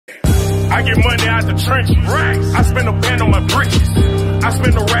I get money out the trenches. I spend a band on my britches. I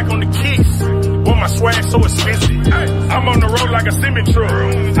spend a rack on the kicks. Boy, my swag so expensive. I'm on the road like a cement truck.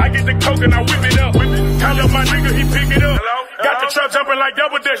 I get the coke and I whip it up. Call up my nigga, he pick it up. Got the truck jumping like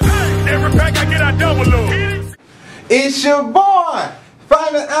double dash. Every pack I get, I double up. It's your boy,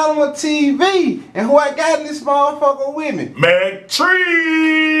 Finding Animal TV, and who I got in this motherfucker with me? Mac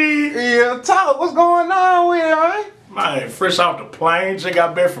Tree. Real talk. What's going on with it, right? Man, fresh off the plane, just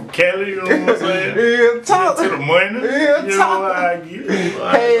got back from Cali, you know what I'm saying? Real talk. To the money. Real you talk. know what I get.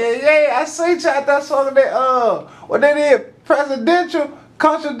 Hey, yeah, I see you out there smoking that, what that is, presidential,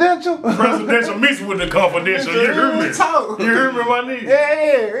 confidential? Presidential mixed with the confidential, you hear me? Real talk. You hear me, my nigga?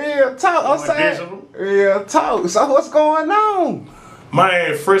 Yeah, real talk. I'm saying, real talk. So what's going on?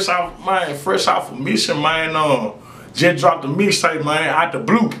 Man, fresh off a mission, man. Just dropped the mixtape, man, out the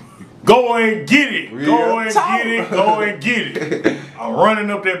blue. Go and get it. Go and get it. Go and get it. I'm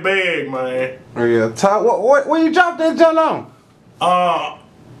running up that bag, man. Real talk. Where you dropped that junk on?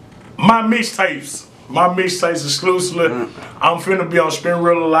 My mixtapes. My mixtapes exclusively. I'm finna be on Spin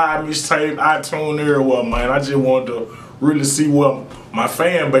Real Live mixtape, iTunes, everywhere, man. I just wanted to really see what my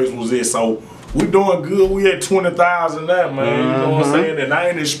fan base was at. So we doing good. We at 20,000 now, man. You know what I'm saying? And I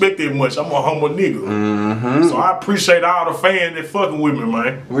ain't expecting much. I'm a humble nigga. So I appreciate all the fans that fucking with me,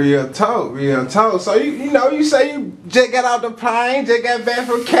 man. Real talk, real talk. So you say you just got out the plane, just got back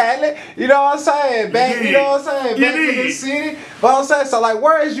from Cali. You know what I'm saying? Back, you know what I'm saying? Back in the city. But I'm saying, so like,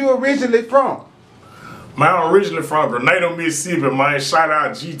 where is you originally from? Man, I'm originally from Grenada, Mississippi, man. Shout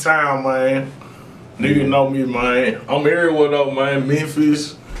out G-Town, man. Nigga know me, man. I'm everywhere though, man.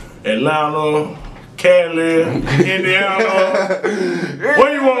 Memphis, Atlanta, Cali, Indiana.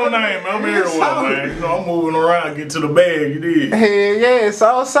 What you want to name, man? I'm everywhere, man. You know, I'm moving around, get to the bag, you did. Hell yeah,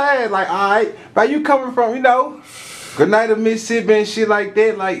 so I'm saying, like, alright, but you coming from, you know, Grenada, Mississippi and shit like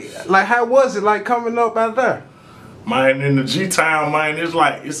that, like how was it, like, coming up out there? Man, in the G-Town, man,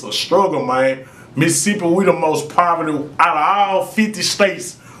 it's a struggle, man. Mississippi, we the most poverty, out of all 50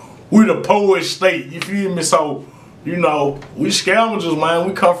 states, we the poorest state, you feel me? So, you know, we scavengers, man.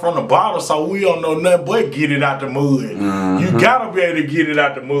 We come from the bottom, so we don't know nothing but get it out the mud. You gotta be able to get it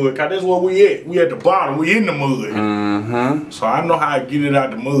out the mud, cause that's where we at. We at the bottom, we in the mud. So I know how to get it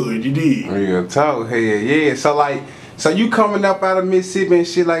out the mud, you did. Real talk, hell yeah. So you coming up out of Mississippi and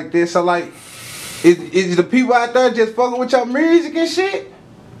shit like this, so like, is the people out there just fucking with your music and shit?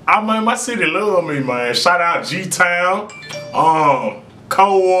 I mean, my city love me, man. Shout out G-Town,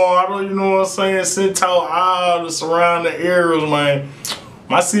 Coldwater, you know what I'm saying? Centaur, all the surrounding areas, man.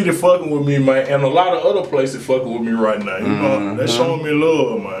 My city fucking with me, man, and a lot of other places fucking with me right now. You know, they showing me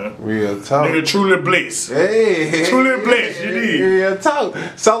love, man. Real talk. Nigga, truly blessed. Hey, truly blessed, you did. Real talk.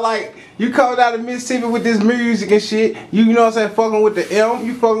 So like, you called out of Mississippi with this music and shit. You know what I'm saying? Fucking with the M,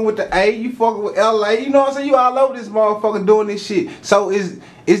 you fucking with the A, you fucking with LA. You know what I'm saying? You all over this motherfucker doing this shit. So is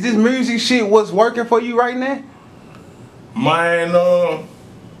this music shit what's working for you right now? Man,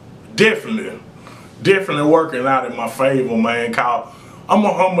 definitely working out in my favor, man. Cause I'm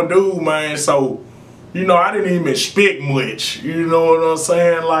a humble dude, man. So, you know, I didn't even expect much. You know what I'm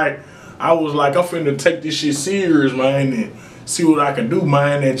saying? Like, I was like, I'm finna take this shit serious, man, and see what I can do,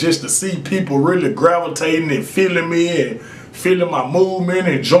 man. And just to see people really gravitating and feeling me and feeling my movement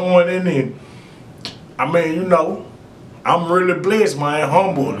and joining, and I mean, you know, I'm really blessed, man,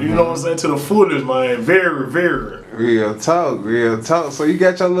 humble, you know what I'm saying, to the fullest, man, very, very. Real talk, real talk. So you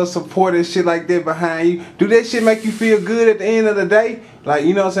got your little support and shit like that behind you. Do that shit make you feel good at the end of the day? Like,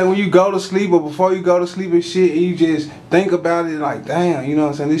 you know what I'm saying, when you go to sleep or before you go to sleep and shit, and you just think about it like, damn, you know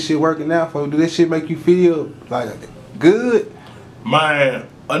what I'm saying, this shit working out for you. Do that shit make you feel, like, good? Man,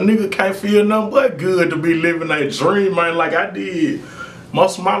 a nigga can't feel nothing but good to be living that dream, man, like I did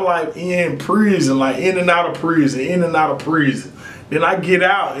most of my life in prison, like in and out of prison, in and out of prison. Then I get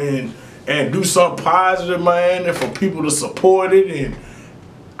out and do something positive, man, and for people to support it, and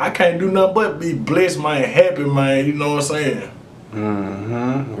I can't do nothing but be blessed, man, happy, man, you know what I'm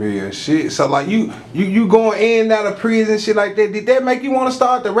saying? Real shit. So like you going in and out of prison, shit like that, did that make you want to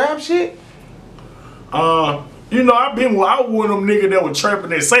start the rap shit? You know, I was one of them niggas that was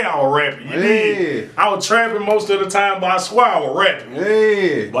trapping and say I was rapping. You did. I was trapping most of the time, but I swear I was rapping.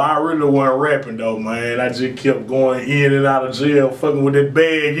 Yeah. But I really wasn't rapping though, man. I just kept going in and out of jail, fucking with that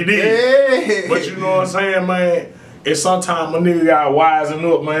bag. You did. Yeah. But you know what I'm saying, man? And sometimes my nigga got wising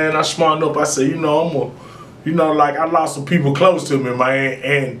up, man. I smarten up. I said, you know, like I lost some people close to me, man,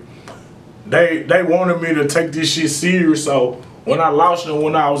 and they wanted me to take this shit serious. So when I lost them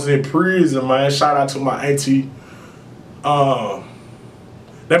when I was in prison, man, shout out to my auntie.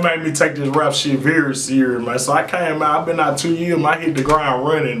 that made me take this rap shit very serious, man. So I came out, I've been out 2 years, man. I hit the ground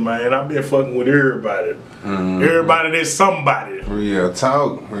running, man. I've been fucking with everybody. Everybody that's somebody. Real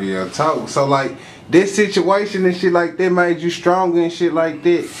talk, real talk. So like this situation and shit like that made you stronger and shit like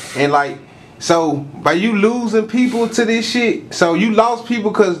that. And like, so by you losing people to this shit, so you lost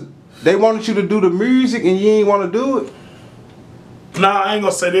people because they wanted you to do the music and you ain't want to do it? Nah, I ain't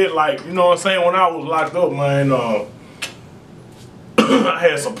gonna say that. Like, you know what I'm saying? When I was locked up, man, I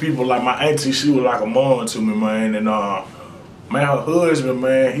had some people, like my auntie, she was like a mom to me, man. And man, her husband,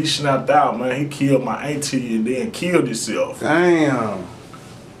 man, he snapped out, man. He killed my auntie and then killed himself. Damn.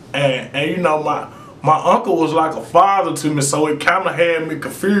 And you know, my uncle was like a father to me, so it kind of had me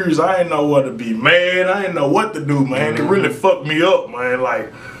confused. I didn't know what to be mad. I didn't know what to do, man. It really fucked me up, man.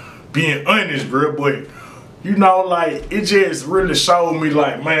 Like, being honest, bro. But you know, like, it just really showed me,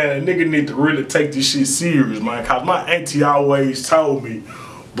 like, man, a nigga need to really take this shit serious, man. Cause my auntie always told me,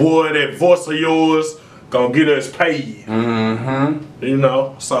 boy, that voice of yours gonna get us paid. You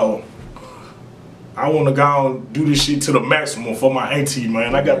know, so I wanna go and do this shit to the maximum for my auntie,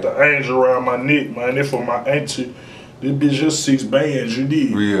 man. I got the angel around my neck, man. That's for my auntie. This bitch just 6 bands, you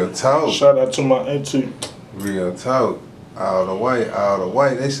did. Real talk. Shout out to my auntie. Real talk. All the way, all the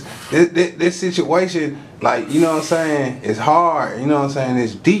way. This situation, like, you know what I'm saying, it's hard, you know what I'm saying,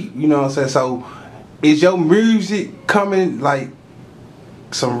 it's deep, you know what I'm saying. So is your music coming like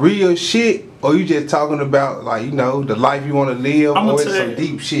some real shit, or you just talking about, like, you know, the life you want to live, or it's some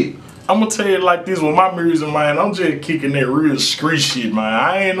deep shit? I'm gonna tell you like this, with my music, man, I'm just kicking that real street shit, man.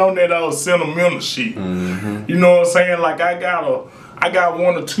 I ain't on that old sentimental shit. You know what I'm saying? Like, I got 1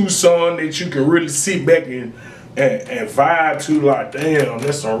 or 2 songs that you can really sit back and vibe to, like, damn,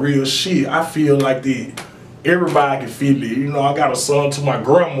 that's some real shit. I feel like that everybody can feel it. You know, I got a song to my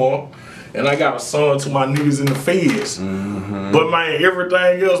grandma, and I got a song to my niggas in the feds. But man,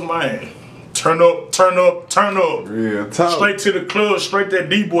 everything else, man, turn up, turn up, turn up. Real talk. Straight to the club, straight that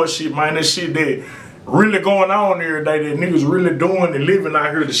D-boy shit, man. That shit that really going on every day, that niggas really doing and living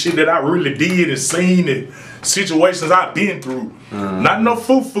out here, the shit that I really did and seen and situations I've been through. Not no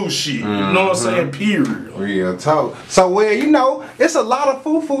foo-foo shit, you know what I'm saying, period. Real talk. So, well, you know, it's a lot of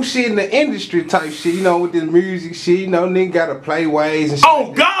foo-foo shit in the industry type shit, you know, with this music shit, you know, nigga gotta play ways and shit.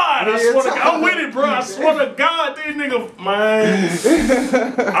 Oh, God! I swear to God, I'm with it, bro. I swear to God, these niggas,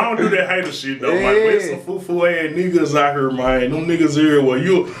 man. I don't do that hater shit, though, man. There's some foo-foo ass niggas out here, man. Them niggas everywhere.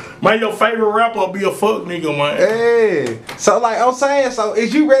 Man, your favorite rapper be a fuck nigga, man. Hey. So, like, I'm saying, so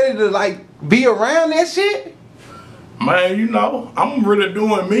is you ready to, like, be around that shit? Man, you know, I'm really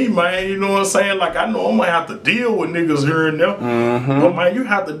doing me, man. You know what I'm saying? Like, I know I'm gonna have to deal with niggas here and there. But, man, you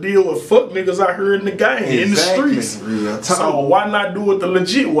have to deal with fuck niggas out here in the game, in the streets. Real talk. So, why not do it the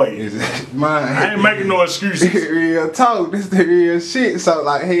legit way? Man. I ain't making no excuses. Real talk. This the real shit. So,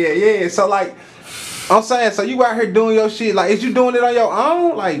 like, hell yeah. So, like, I'm saying, so you out here doing your shit. Like, is you doing it on your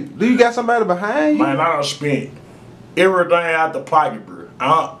own? Like, do you got somebody behind you? Man, I done spent everything out the pocket,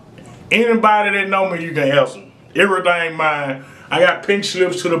 bro. Anybody that know me, you can help them. Everything mine. I got pink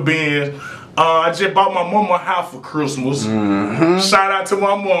slips to the Benz. I just bought my mama a house for Christmas. Shout out to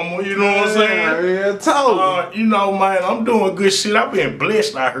my mama, you know what I'm saying? Real talk. You know, man, I'm doing good shit. I've been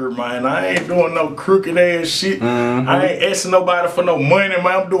blessed out here, man. I ain't doing no crooked ass shit. I ain't asking nobody for no money, man.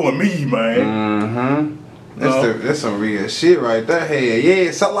 I'm doing me, man. That's some real shit right there. Hey,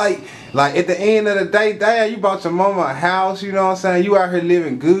 yeah. So like at the end of the day, damn, you bought your mama a house, you know what I'm saying? You out here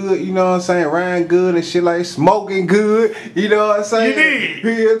living good, you know what I'm saying? Riding good and shit, like smoking good, you know what I'm saying? You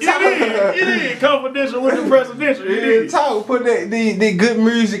did. You did. Confidential with the presidential. You did. Talk, put the good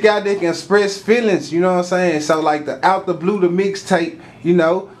music out there can express feelings, you know what I'm saying? So like the Out the Blue, the mixtape, you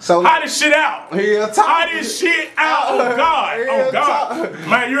know. So how this shit out? Real talk. How this shit out? Oh God. Oh God.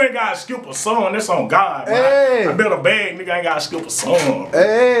 Man, you ain't gotta skip a song. That's on God, man. Hey. I built a bag, nigga. I ain't gotta skip a song.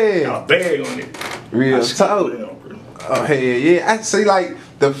 Hey. Got a bag on it. Real talk. Oh hell yeah. I see, like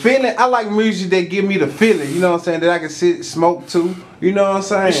the feeling. I like music that give me the feeling, you know what I'm saying, that I can sit smoke to. You know what I'm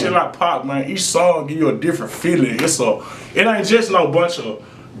saying? This shit like pop, man. Each song give you a different feeling. It ain't just no bunch of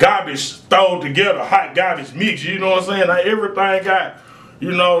garbage thrown together, hot garbage mix, you know what I'm saying? Like everything got,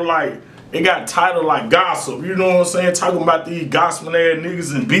 you know, like it got title like gossip, you know what I'm saying? Talking about these gossiping ass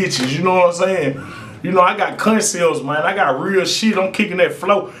niggas and bitches, you know what I'm saying? You know, I got concepts, man. I got real shit. I'm kicking that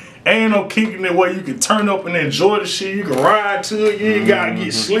flow. And I'm kicking it where you can turn up and enjoy the shit. You can ride to it. You ain't gotta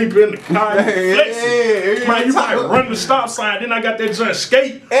get sleepy in the car. You can flex it. Man, you might run the stop sign. Then I got that joint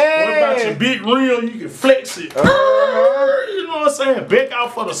skate. What about your big reel? You can flex it. You know what I'm saying? Back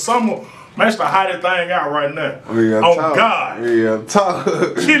out for the summer. Man, it's the hottest thing out right now. Real On talk. God. Real talk.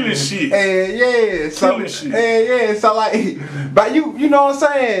 Killing shit. And yeah, so, Killing shit. And yeah, so like, but you know what I'm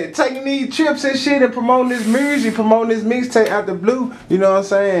saying? Taking these trips and shit and promoting this music, promoting this mixtape out the blue, you know what I'm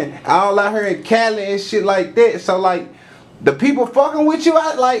saying? All out here in Cali and shit like that. So like, the people fucking with you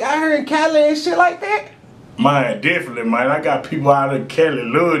out here in Cali and shit like that? Man, definitely, man. I got people out of Cali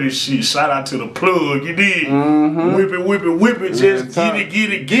love this shit. Shout out to the plug, you did. Whip it, whip it, whip it. Just get it,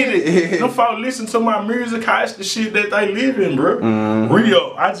 get it, get it. Them folks listen to my music, how it's the shit that they live in, bro.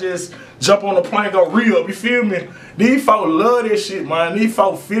 Re-up. I just jump on the plane, go re-up, you feel me? These folks love this shit, man. These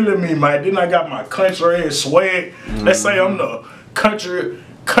folks feeling me, man. Then I got my country ass swag. Let's say I'm the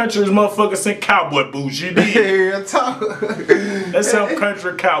country's motherfucker sent cowboy boots, you did. Real talk. Let's say I'm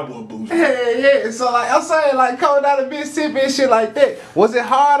country cowboy boots. Yeah. So like I'm saying, like coming out of Mississippi and shit like that. Was it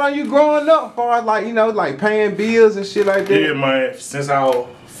hard on you growing up, far as like, you know, like paying bills and shit like that? Yeah, man. Since I was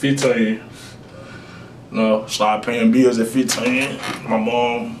 15, started paying bills at 15. My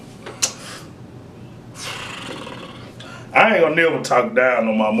mom, I ain't gonna never talk down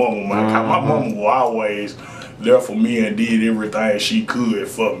on my mama, man. My mama was always there for me and did everything she could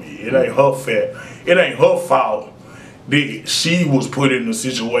for me. It ain't her fault. It ain't her fault that she was put in a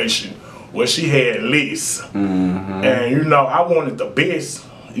situation where she had less. And you know, I wanted the best.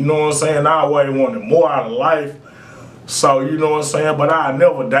 You know what I'm saying? I always wanted more out of life. So you know what I'm saying? But I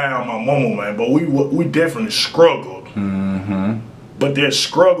never down my mama, man. But we definitely struggled. But that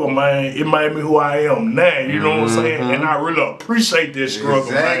struggle, man, it made me who I am now, you know what I'm saying? And I really appreciate that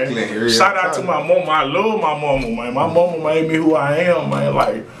struggle, man. Shout out to my mama. I love my mama, man. My mama made me who I am, man.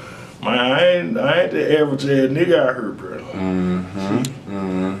 Like, man, I ain't the average ass nigga out here, bro.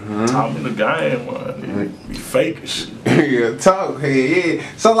 Taught me the game, man. Be fake and shit. Yeah, talk. Hey, yeah.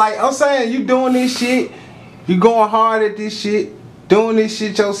 So like I'm saying, you doing this shit, you going hard at this shit, doing this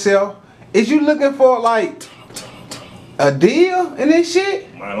shit yourself. Is you looking for like a deal in this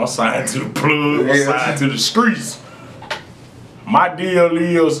shit? Man, I'm signed to the plug, I'm signed to the streets. My deal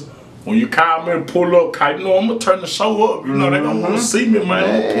is, when you call me and pull up, you know, I'm gonna turn the show up. You know, they gonna wanna see me, man.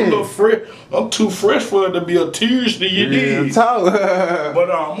 I'm gonna pull up fresh. I'm too fresh for it to be a Tuesday, you dig? Talk. But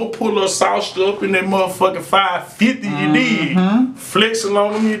I'm gonna pull up sauced up in that motherfucking 550, you dig? Flexing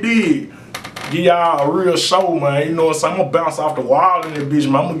on them, you dig? Give y'all a real show, man. You know what I'm saying? I'm gonna bounce off the wall in that bitch,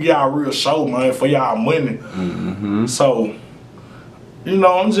 man. I'm gonna give y'all a real show, man, for y'all money. So, you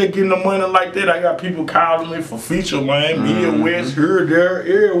know, I'm just getting the money like that. I got people calling me for feature, man. Midwest, here, there,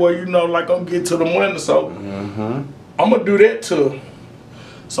 everywhere, you know, like I'm getting to the money. So, I'm gonna do that too.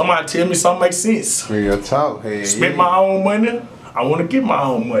 Somebody tell me something makes sense. Real talk. Hey, Spend my own money. I want to get my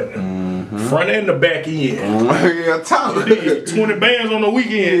own money. Front and the back end. Real talk. 20 bands on the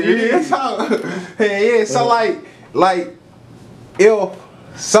weekend. Real talk. Hey, yeah. So like if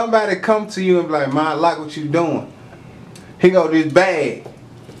somebody come to you and be like, man, I like what you doing. Here go this bag.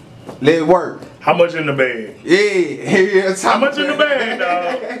 Let's work. How much in the bag? Yeah. How much in the bag,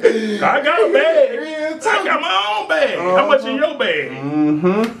 dog? I got a bag. I got my own bag. How much in your bag?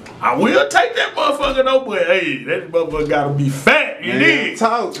 I will take that motherfucker though, but hey, that motherfucker gotta be fat, you dig?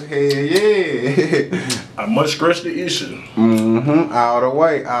 Talk. Hey, yeah. I must scratch the issue. All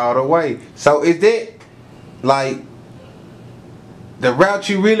the way. So is that like the route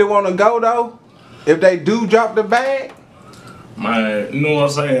you really want to go though? If they do drop the bag? Man, you know what I'm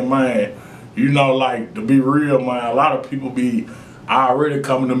saying, man? You know, like, to be real, man, a lot of people be already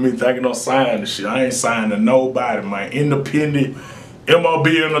coming to me thinking I'm signing shit. I ain't signing to nobody, man. Independent, MOB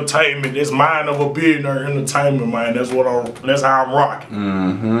Entertainment, that's Mind of a Billionaire Entertainment, man. That's how I'm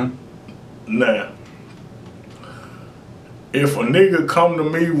rocking. Now, if a nigga come to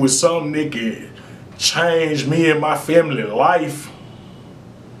me with something that can change me and my family life,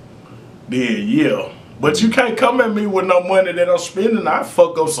 then yeah. But you can't come at me with no money that I'm spending. I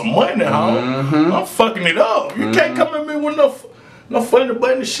fuck up some money, homie. I'm fucking it up. You can't come at me with no funny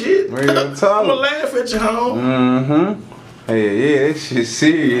bunny shit. I'm gonna laugh at you, homie. Hey, yeah, that shit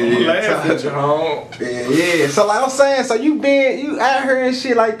serious. I'm gonna laugh at you, homie. Yeah. So like I'm saying, so you out here and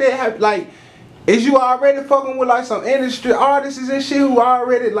shit like that, like, is you already fucking with like some industry artists and shit who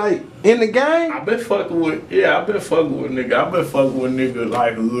already like in the game? I've been fucking with niggas. I've been fucking with niggas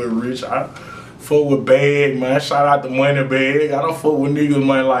like Hood Rich. I fuck with Bag, man. Shout out to Money Bag. I don't fuck with niggas,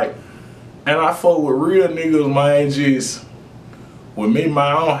 man, like, and I fuck with real niggas, man, just, with me, man,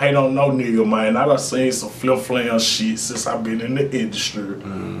 I don't hate on no nigga, man. I done seen some flim-flam shit since I've been in the industry.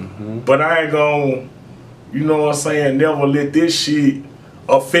 But I ain't gon', you know what I'm saying, never let this shit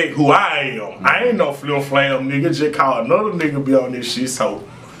affect who I am. I ain't no flim-flam nigga, just call another nigga be on this shit, so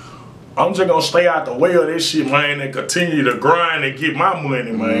I'm just gonna stay out the way of this shit, man, and continue to grind and get my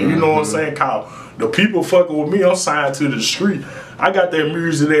money, man. You know what I'm saying? Cause the people fucking with me, I'm signed to the street. I got that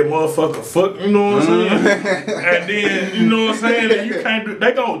music that motherfucker fuck, you know what I'm saying? And then, you know what I'm saying? And you can't do,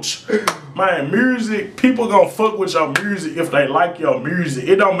 they gon', man, music, people gon' fuck with your music if they like your music.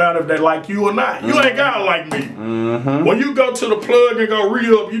 It don't matter if they like you or not. You ain't gotta like me. When you go to the plug and go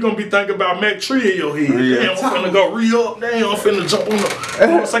re-up, you gonna be thinking about Mac Tree in your head. Damn, I'm finna go re-up. Damn, I'm finna jump on the, you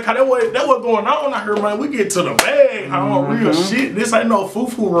know what I'm saying? Cause that what going on out here, man. We get to the bag, how real shit. This ain't no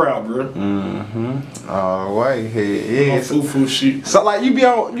foo-foo rap, bro. All the way, yeah. No foo-foo shit. So like you be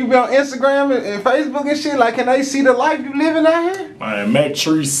on Instagram and Facebook and shit. Like, can they see the life you living out here? Man, Mac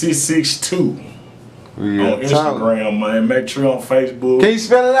Tree 662 Real on Instagram, man. Mac Tree on Facebook. Can you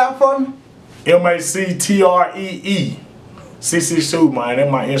spell it out for me? MACTREE 662, man.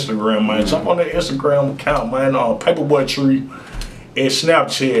 That's my Instagram, man. Jump on that Instagram account, man. Paperboy Tree and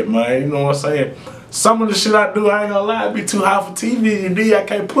Snapchat, man. You know what I'm saying? Some of the shit I do, I ain't gonna lie, it be too hot for TV. You dig? I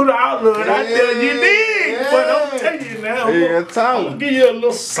can't put it out there. I tell you, dig. But I'm telling you now, I'm gonna give you a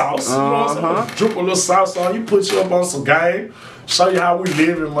little sauce. You know what I'm saying? Drip a little sauce on you, put you up on some game, show you how we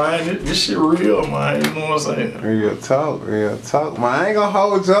living, man. This shit real, man. You know what I'm saying? Real talk, man. I ain't gonna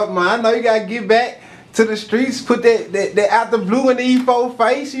hold you up, man. I know you gotta get back to the streets, put that out the blue in the E4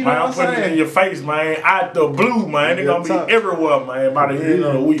 face, you know what I'm saying? I'm putting it in your face, man. Out the blue, man. They gonna be everywhere, man. By the end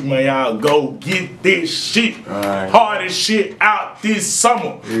of the week, man, y'all go get this shit. Hardest shit out this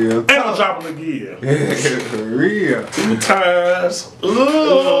summer. And I'm dropping again. Real. 2 times.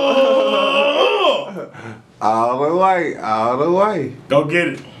 All the way. Go get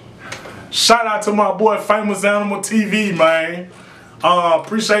it. Shout out to my boy Famous Animal TV, man.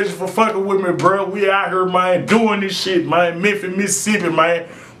 Appreciate you for fucking with me, bro. We out here, man, doing this shit, man. Memphis, Mississippi, man.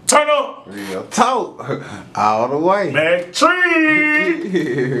 Turn up. Real talk. All the way. Mac Tree.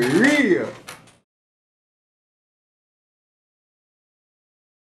 Real.